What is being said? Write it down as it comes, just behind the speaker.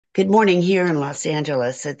Good morning here in Los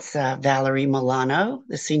Angeles. It's Valerie Milano,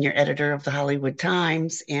 the senior editor of the Hollywood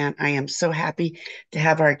Times, and I am so happy to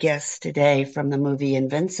have our guest today from the movie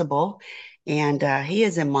Invincible. And he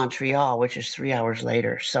is in Montreal, which is 3 hours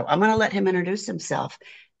later. So I'm going to let him introduce himself.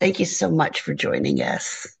 Thank you so much for joining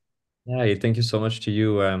us. Hi, thank you so much to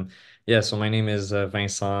you. Yeah, so my name is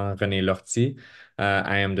Vincent René-Lortie.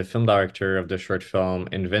 I am the film director of the short film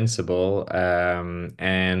Invincible.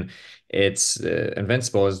 And it's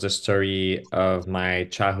Invincible is the story of my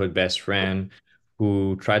childhood best friend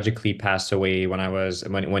who tragically passed away when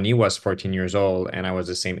he was 14 years old and I was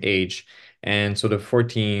the same age. And so the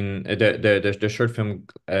short film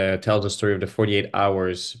tells the story of the 48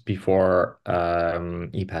 hours before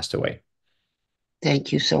he passed away.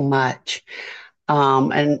 Thank you so much.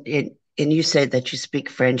 And you said that you speak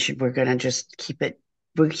French, and we're going to just keep it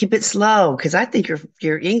slow because I think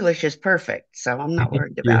your English is perfect, so I'm not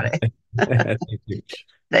worried Yeah. about it. Thank you.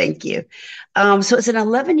 Thank you. So it's an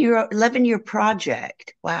 11-year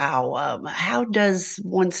project. Wow. How does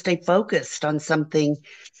one stay focused on something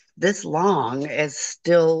this long as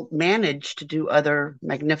still manage to do other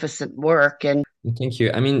magnificent work? And Thank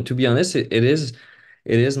you. I mean, to be honest, it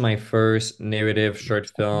is my first narrative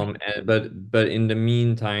short film, but in the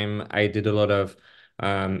meantime, I did a lot of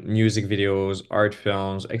music videos, art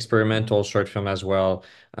films, experimental short film as well.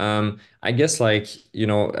 I guess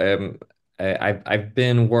I've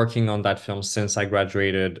been working on that film since I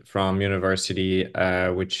graduated from university,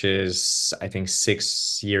 which is I think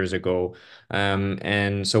 6 years ago.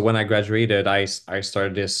 And so when I graduated, I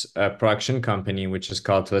started this production company, which is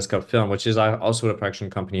called Telescope Film, which is also a production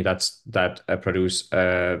company that produce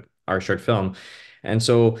our short film. And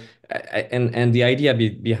so, and the idea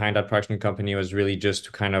behind that production company was really just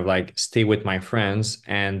to kind of like stay with my friends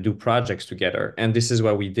and do projects together. And this is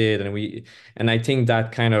what we did. And I think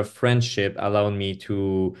that kind of friendship allowed me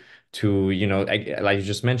to like you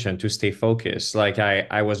just mentioned, to stay focused. Like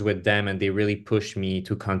I was with them and they really pushed me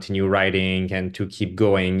to continue writing and to keep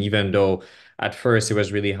going, even though at first it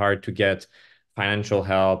was really hard to get financial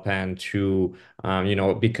help and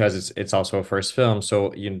because it's also a first film.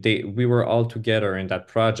 So we were all together in that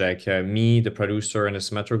project, me, the producer, and the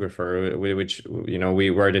cinematographer, which we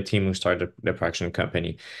were the team who started the production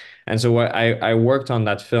company. And so I worked on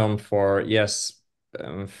that film for, yes,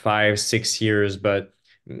 5, 6 years, but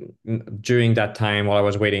during that time, while I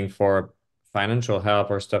was waiting for financial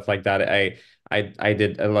help or stuff like that, I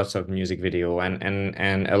did a lot of music video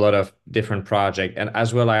and a lot of different project. And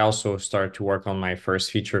as well, I also started to work on my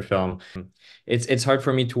first feature film. It's hard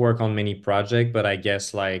for me to work on many projects, but I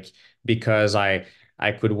guess like because I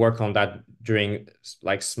could work on that during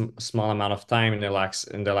like small amount of time in the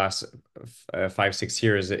last 5, 6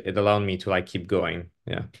 years, it allowed me to like keep going.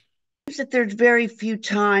 Yeah. that there's very few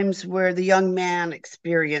times where the young man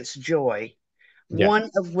experienced joy, Yeah. one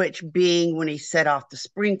of which being when he set off the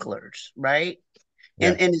sprinklers, right?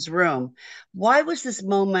 In Yeah. his room. Why was this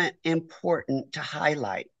moment important to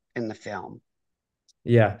highlight in the film?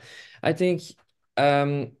 Yeah. I think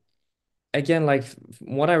um again, like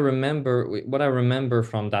what I remember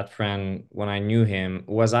from that friend when I knew him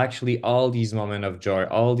was actually all these moments of joy,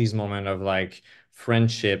 all these moments of like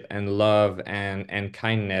friendship and love and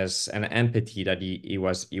kindness and empathy that he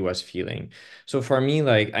was feeling. So for me,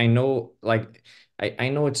 like I know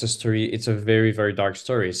it's a story, it's a very, very dark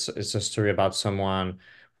story. It's a story about someone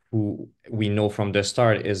who we know from the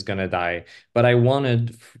start is gonna die. But I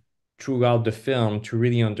wanted throughout the film to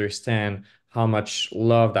really understand how much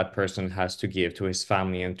love that person has to give to his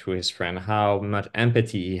family and to his friend, how much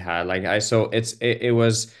empathy he had. Like I so it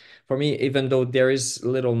was for me, even though there is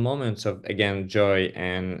little moments of again joy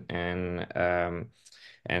and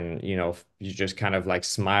you just kind of like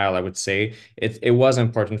smile, I would say it was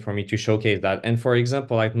important for me to showcase that. And for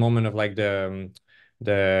example, like moment of like the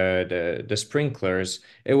sprinklers,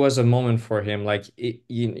 it was a moment for him like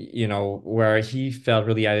where he felt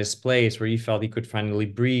really at his place, where he felt he could finally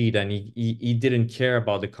breathe, and he didn't care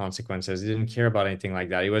about the consequences, he didn't care about anything like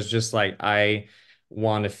that. It was just like I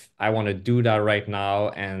want to do that right now.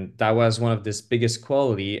 And that was one of his biggest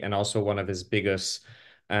quality and also one of his biggest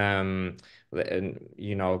um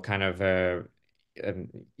kind of um,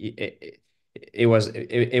 it, it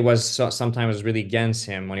was sometimes really against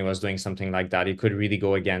him when he was doing something like that. It could really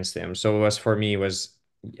go against him. So it was for me, it was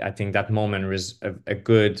I think that moment was a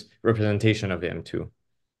good representation of him too.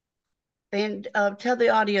 And tell the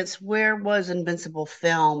audience, where was Invincible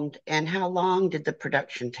filmed and how long did the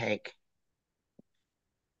production take?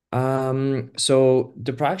 So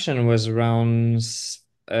the production was around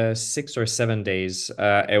 6 or 7 days.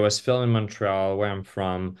 It was filmed in Montreal, where I'm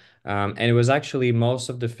from, and it was actually most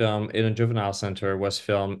of the film in a juvenile center was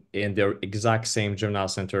filmed in the exact same juvenile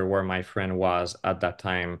center where my friend was at that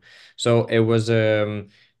time. So it was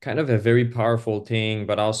kind of a very powerful thing,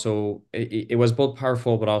 but also it was both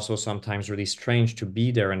powerful, but also sometimes really strange to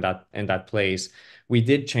be there in that place. We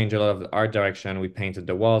did change a lot of the art direction. We painted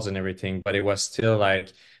the walls and everything, but it was still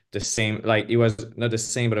like the same, like it was not the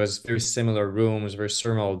same, but it was very similar rooms, very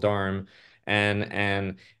similar dorm.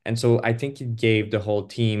 And and so I think it gave the whole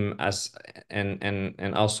team as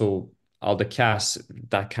and also all the cast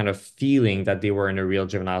that kind of feeling that they were in a real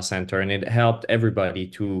juvenile center. And it helped everybody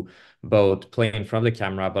to both play in front of the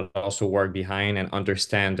camera, but also work behind and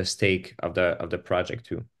understand the stake of the project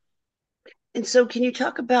too. And so, can you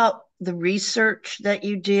talk about the research that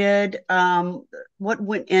you did? What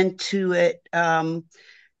went into it?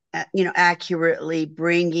 Accurately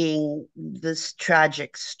bringing this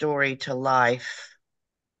tragic story to life.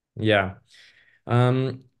 Yeah.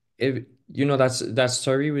 It, that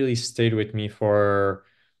story really stayed with me for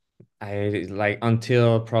I like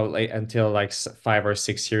until probably until like 5 or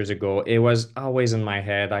 6 years ago. It was always in my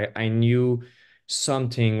head. I knew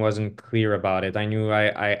something wasn't clear about it. I knew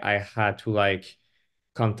I had to like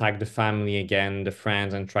contact the family again, the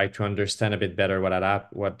friends, and try to understand a bit better what had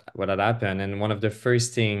happened. And one of the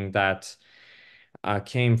first thing that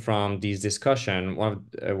came from these discussion.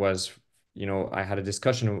 Was, I had a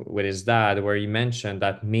discussion with his dad where he mentioned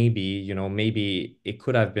that maybe it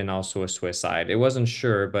could have been also a suicide. It wasn't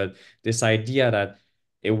sure, but this idea that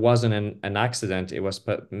it wasn't an accident, it was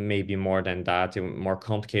maybe more than that, more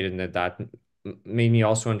complicated than that, made me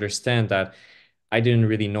also understand that I didn't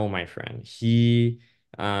really know my friend.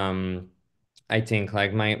 Um, I think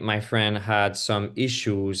like my friend had some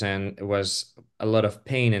issues and it was a lot of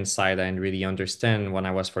pain inside I didn't really understand when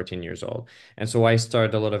I was 14 years old. And so I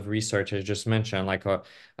started a lot of research, as just mentioned,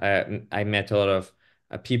 I met a lot of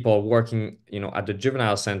people working, at the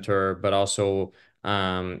juvenile center, but also,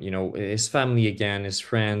 his family again, his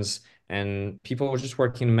friends, and people were just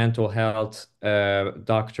working in mental health,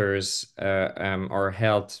 doctors, or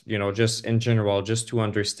health, just in general, just to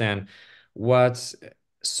understand what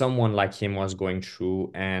someone like him was going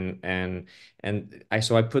through. And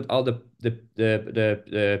I put all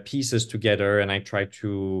the pieces together, and I tried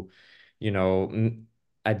to, you know m-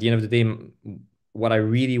 at the end of the day, what I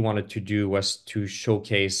really wanted to do was to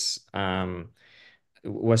showcase,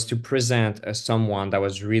 was to present as someone that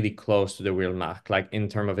was really close to the real Marc, like in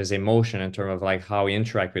terms of his emotion, in terms of like how he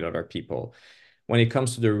interact with other people. When it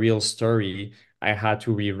comes to the real story, I had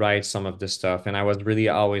to rewrite some of the stuff, and I was really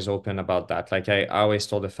always open about that. Like I always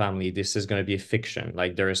told the family, this is going to be a fiction.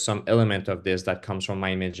 Like there is some element of this that comes from my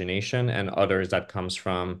imagination, and others that comes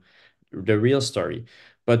from the real story.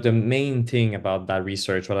 But the main thing about that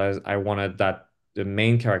research was I wanted that the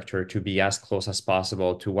main character to be as close as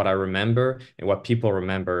possible to what I remember and what people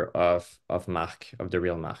remember of Marc, of the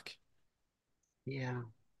real Marc. Yeah.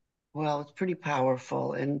 Well, it's pretty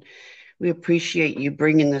powerful, and we appreciate you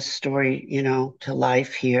bringing this story, to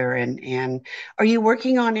life here. And are you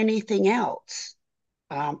working on anything else?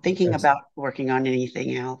 Thinking Yes. about working on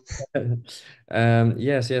anything else?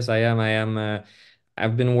 Yes, I am.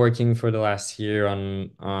 I've been working for the last year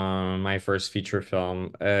on my first feature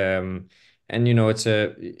film. And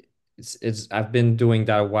it's I've been doing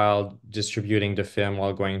that while distributing the film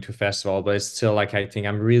while going to festival, but it's still like I think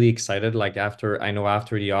I'm really excited. Like after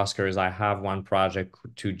the Oscars, I have one project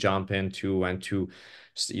to jump into and to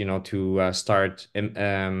start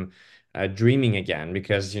dreaming again,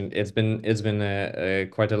 because it's been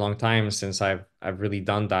quite a long time since I've really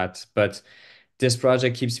done that. But this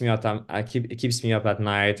project keeps me up. It keeps me up at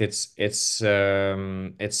night. It's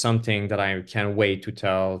something that I can't wait to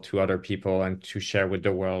tell to other people and to share with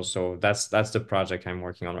the world. So that's the project I'm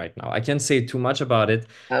working on right now. I can't say too much about it,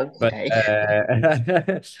 but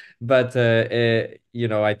Okay. but I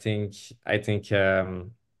think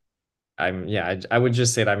I would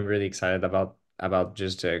just say that I'm really excited about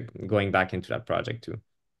just going back into that project too.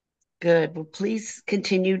 Good. Well, please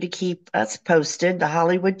continue to keep us posted. The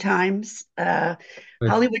Hollywood Times,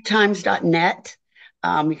 hollywoodtimes.net.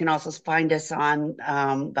 You can also find us on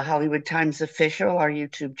the Hollywood Times official, our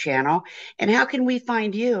YouTube channel. And how can we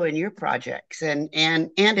find you and your projects and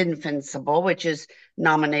Invincible, which is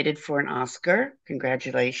nominated for an Oscar?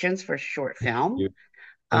 Congratulations for short film. You.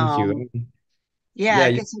 Thank Um, you. yeah, Yeah,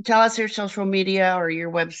 I guess tell us your social media or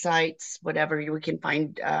your websites, whatever we can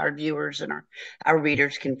find our viewers and our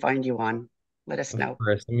readers can find you on. Let us of know.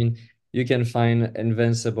 course. I mean, You can find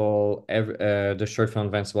the short film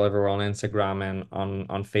Invincible everywhere on Instagram and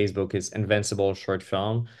on Facebook. It's Invincible Short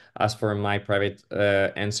Film. As for my private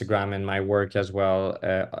Instagram and my work as well,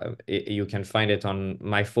 you can find it on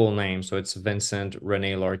my full name. So it's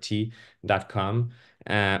vincentrené-lortie.com.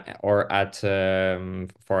 Or at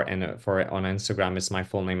for on Instagram, it's my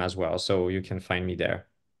full name as well. So you can find me there.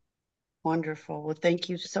 Wonderful. Well, thank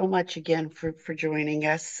you so much again for joining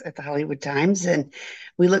us at the Hollywood Times, and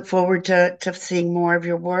we look forward to seeing more of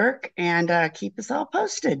your work and keep us all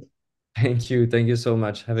posted. Thank you. Thank you so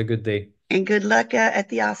much. Have a good day. And good luck at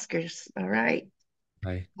the Oscars. All right.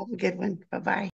 Bye. Have a good one. Bye bye.